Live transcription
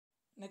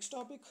Next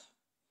topic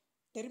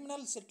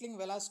terminal settling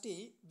velocity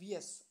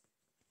VS.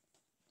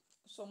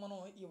 So మనం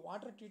ఈ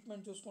water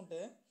treatment చూసుకుంటే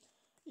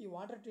ఈ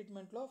వాటర్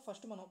ట్రీట్మెంట్లో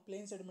ఫస్ట్ మనం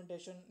ప్లెయిన్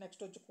సెడిమెంటేషన్,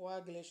 నెక్స్ట్ వచ్చి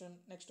coagulation,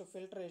 next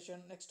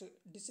filtration, next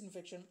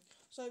disinfection.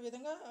 So ఈ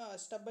విధంగా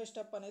స్టెప్ బై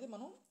స్టెప్ అనేది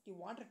మనం ఈ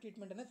వాటర్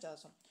ట్రీట్మెంట్ అనేది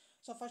చేస్తాం.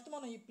 సో ఫస్ట్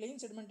మనం ఈ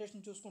ప్లెయిన్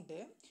సెడిమెంటేషన్ చూసుకుంటే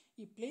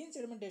ఈ ప్లెయిన్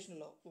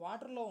సెడిమెంటేషన్లో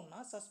వాటర్లో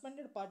ఉన్న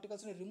సస్పెండెడ్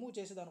పార్టికల్స్ని రిమూవ్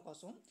చేసే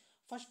దానికోసం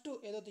ఫస్ట్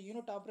ఏదైతే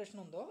యూనిట్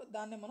ఆపరేషన్ ఉందో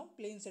దాన్ని మనం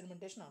ప్లెయిన్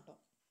సెడిమెంటేషన్ అంటాం.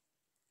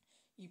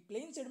 ఈ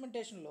ప్లెయిన్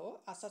సెడిమెంటేషన్లో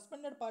ఆ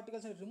సస్పెండెడ్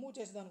పార్టికల్స్ని రిమూవ్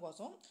చేసే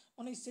దానికోసం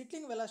మనం ఈ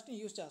సెట్లింగ్ వెలాసిటీని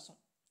యూజ్ చేస్తాం.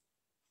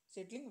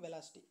 Settling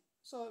velocity,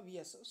 so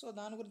VS. So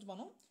దాని గురించి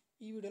మనం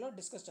ఈ వీడియోలో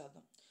డిస్కస్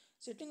చేద్దాం.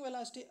 Settling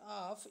velocity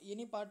of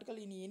any particle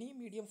in any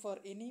medium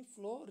for any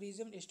flow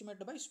region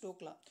estimated by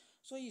stroke law.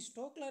 So ఈ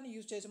స్టోక్ లాని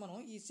యూజ్ చేసి మనం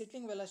ఈ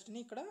సెట్లింగ్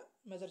వెలాసిటీని ఇక్కడ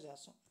మెజర్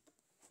చేస్తాం.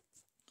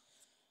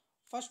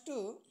 ఫస్ట్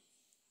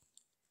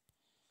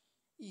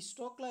ఈ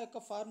స్టోక్ లా యొక్క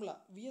formula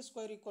VS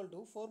square equal to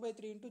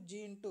 4/3 into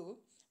G into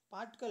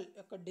particle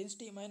యొక్క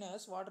density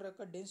minus water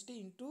యొక్క density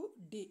into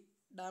D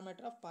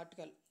diameter of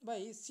particle by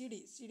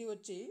CD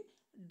వచ్చి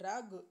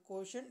డ్రాగ్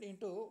కోషెంట్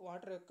ఇంటూ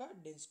వాటర్ యొక్క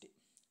డెన్సిటీ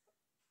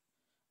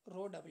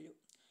రో డబ్ల్యూ.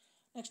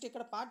 నెక్స్ట్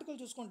ఇక్కడ particle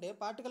చూసుకుంటే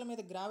particle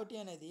మీద gravity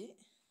అనేది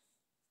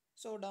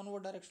so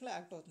downward డైరెక్షన్లో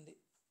act అవుతుంది,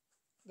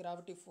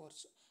 గ్రావిటీ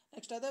ఫోర్స్.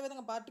 నెక్స్ట్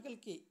అదేవిధంగా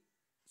పార్టికల్కి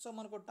సో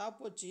మనకు టాప్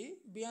వచ్చి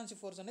బియాన్సీ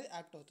ఫోర్స్ అనేది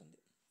యాక్ట్ అవుతుంది.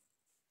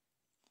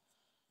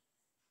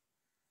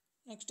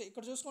 నెక్స్ట్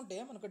ఇక్కడ చూసుకుంటే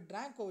మనకు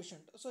డ్రాగ్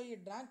కోషెంట్. సో ఈ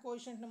డ్రాగ్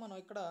కోషెంట్ని మనం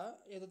ఇక్కడ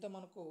ఏదైతే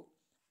మనకు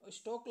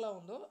స్టోక్ లా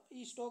ఉందో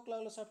ఈ స్టోక్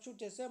లాలో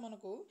సబ్స్టిట్యూట్ చేస్తే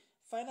మనకు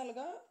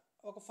ఫైనల్గా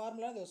ఒక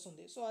ఫార్ములా అనేది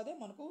వస్తుంది. సో అదే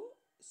మనకు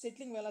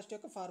సెట్లింగ్ వెలాసిటీ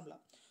యొక్క ఫార్ములా.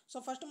 సో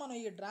ఫస్ట్ మనం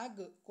ఈ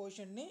డ్రాగ్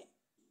కోషెంట్ని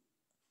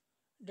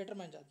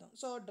డిటర్మైన్ చేద్దాం.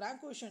 So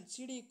drag quotient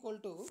CD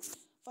equal to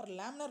for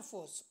laminar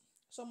force.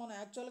 So మనం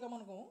యాక్చువల్గా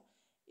మనకు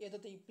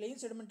ఏదైతే ఈ ప్లెయిన్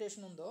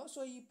సెడిమెంటేషన్ ఉందో సో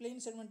ఈ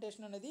ప్లెయిన్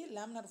సెడిమెంటేషన్ అనేది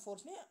లామినార్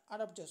ఫోర్స్ని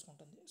అడాప్ట్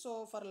చేసుకుంటుంది. So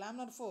for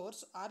laminar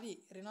force RE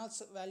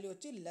రినాల్డ్స్ value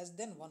వచ్చి లెస్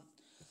దెన్ 1.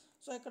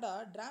 సో ఇక్కడ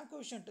drag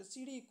quotient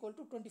CD equal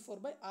to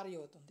 24/RE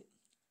అవుతుంది.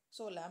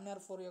 సో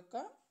లామినార్ ఫోర్ యొక్క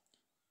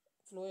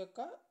ఫ్లో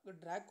యొక్క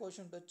డ్రాగ్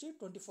కోషెంట్ వచ్చి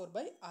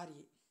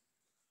 24/RE.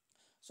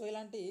 సో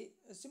ఇలాంటి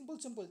సింపుల్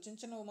చిన్న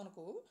చిన్నవి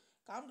మనకు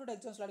కాంపిటేటివ్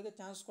ఎగ్జామ్స్లో అడిగే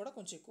ఛాన్స్ కూడా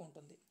కొంచెం ఎక్కువ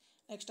ఉంటుంది.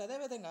 నెక్స్ట్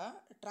అదేవిధంగా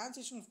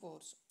transitional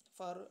force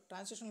for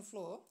transitional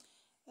flow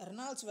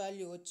Reynolds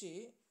value వచ్చి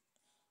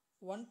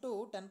 1 to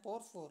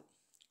 10⁴.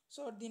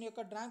 సో దీని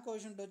యొక్క డ్రాగ్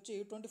కోషెంట్ వచ్చి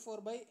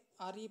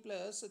 24/RE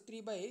plus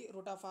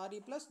 3/√RE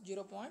plus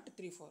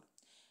 0.34.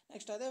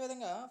 Next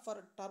అదేవిధంగా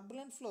for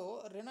turbulent flow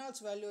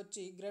Reynolds value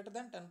వచ్చి గ్రేటర్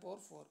దాన్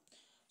 10⁴.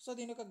 సో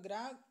దీని యొక్క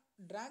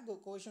డ్రాగ్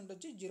కోషెంట్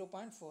వచ్చి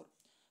 0.4.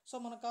 సో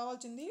మనకు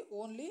కావాల్సింది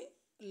ఓన్లీ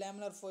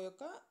లామినార్ ఫ్లో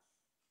యొక్క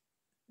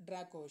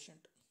డ్రాగ్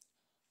కోషెంట్.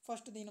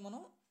 ఫస్ట్ దీన్ని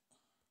మనం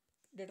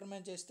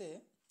డిటర్మైన్ చేస్తే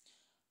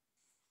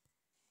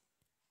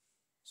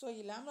సో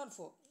ఈ లామినార్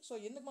ఫ్లో, సో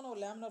ఎందుకు మనం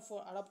laminar flow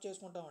adapt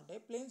చేసుకుంటామంటే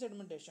plain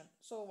sedimentation.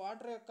 So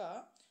water యొక్క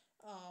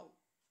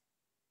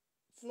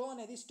ఫ్లో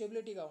అనేది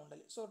స్టెబిలిటీగా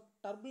ఉండాలి. సో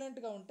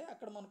టర్బులెంట్గా ఉంటే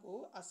అక్కడ మనకు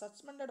ఆ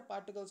సస్పెండెడ్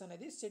పార్టికల్స్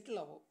అనేది సెటిల్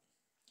అవ్వవు.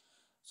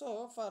 So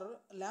for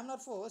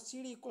laminar flow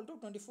CD equal to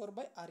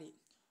 24/RE.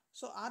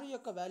 So RE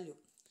యొక్క value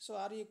so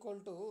RE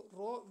equal to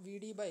రో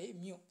విడి బై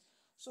మ్యూ.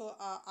 సో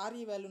ఆ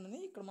ఆర్ఈ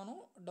వాల్యూని ఇక్కడ మనం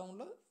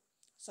డౌన్లో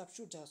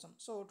సబ్స్టిట్యూట్ చేస్తాం.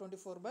 సో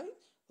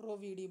 24/రో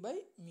విడి బై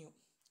మ్యూ.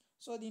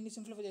 సో దీన్ని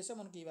సింప్లిఫై చేస్తే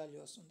మనకి ఈ వాల్యూ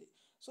వస్తుంది.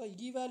 సో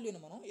ఈ వాల్యూని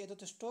మనం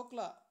ఏదైతే స్టోక్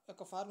లా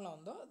యొక్క ఫార్ములా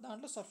ఉందో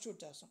దాంట్లో సబ్స్టిట్యూట్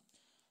చేస్తాం.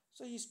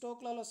 సో ఈ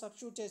స్టోక్ లాలో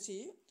సబ్స్టిట్యూట్ చేసి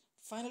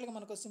ఫైనల్గా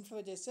మనకు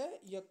సింప్లిఫై చేస్తే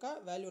ఈ యొక్క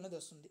వాల్యూ అనేది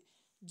వస్తుంది.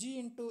 G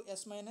into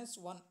yes minus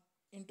 1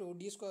 into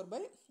D square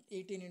by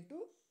 18 into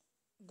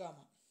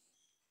gamma.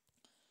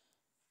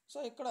 So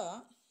ఇక్కడ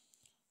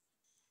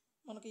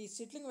మనకి ఈ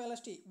settling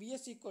velocity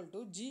VS equal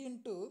to G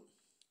into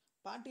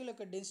particle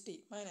యొక్క డెన్సిటీ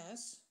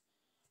మైనస్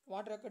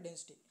వాటర్ యొక్క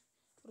డెన్సిటీ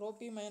రో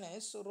పి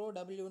మైనస్ రో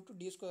W into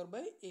D square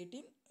by 18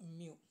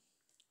 mu.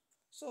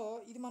 So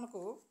ఇది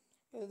మనకు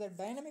ఏదైతే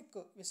dynamic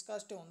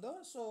viscosity ఉందో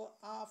సో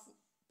ఆ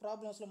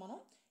ప్రాబ్లమ్స్లో మనం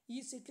ఈ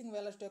సెట్లింగ్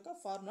వెలాసిటీ యొక్క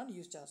ఫార్ములాని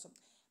యూజ్ చేస్తాం.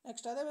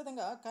 నెక్స్ట్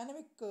అదేవిధంగా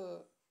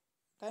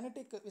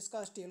కైనెటిక్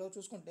విస్కాసిటీలో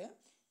చూసుకుంటే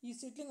ఈ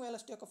సెట్లింగ్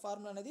వెలాసిటీ యొక్క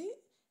ఫార్ములా అనేది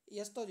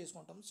ఎస్తో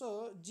తీసుకుంటాం. So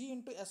G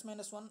into yes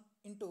minus 1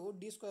 into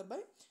D square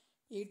by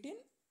 18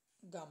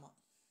 gamma.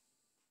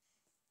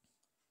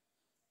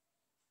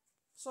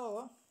 So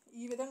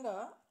ఈ విధంగా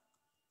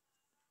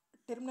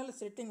terminal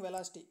settling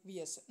velocity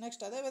VS.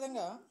 Next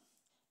అదేవిధంగా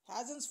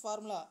హ్యాజన్స్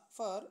formula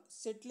for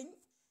settling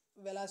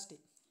velocity.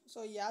 So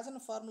ఈ హ్యాజన్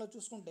ఫార్ములా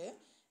చూసుకుంటే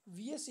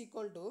VS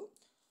equal to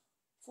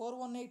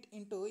 418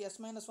 into yes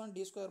minus 1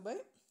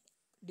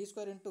 D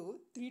square into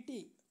 3t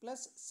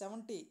plus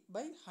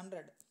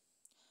 70/100.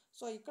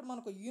 So ఇక్కడ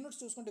మనకు units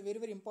చూసుకుంటే very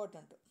very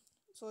important.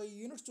 So ఈ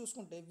units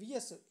చూసుకుంటే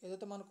విఎస్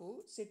ఏదైతే మనకు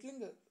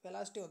సెట్లింగ్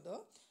వెలాసిటీ ఉందో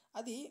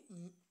అది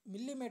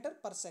మిల్లీమీటర్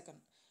పర్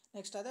సెకండ్.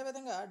 నెక్స్ట్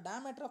అదేవిధంగా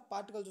డయామీటర్ ఆఫ్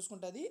పార్టికల్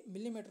చూసుకుంటే అది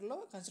మిల్లీమీటర్లో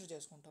కన్సిడర్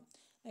చేసుకుంటాం.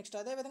 నెక్స్ట్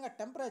అదేవిధంగా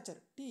టెంపరేచర్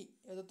టీ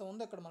ఏదైతే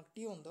ఉందో ఇక్కడ మనకు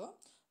టీ ఉందో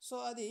సో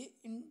అది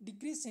ఇన్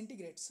డిగ్రీ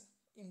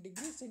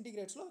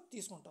సెంటిగ్రేడ్స్లో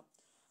తీసుకుంటాం.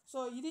 సో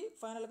ఇది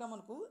ఫైనల్గా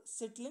మనకు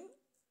settling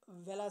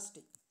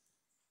velocity.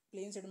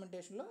 Plane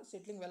సెడిమెంటేషన్లో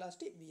settling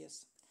velocity Vs.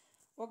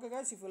 Okay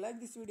guys, if you like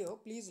this video,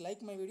 please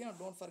like my video and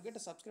don't forget to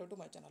subscribe to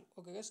my channel.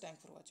 Okay guys,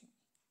 thanks for watching.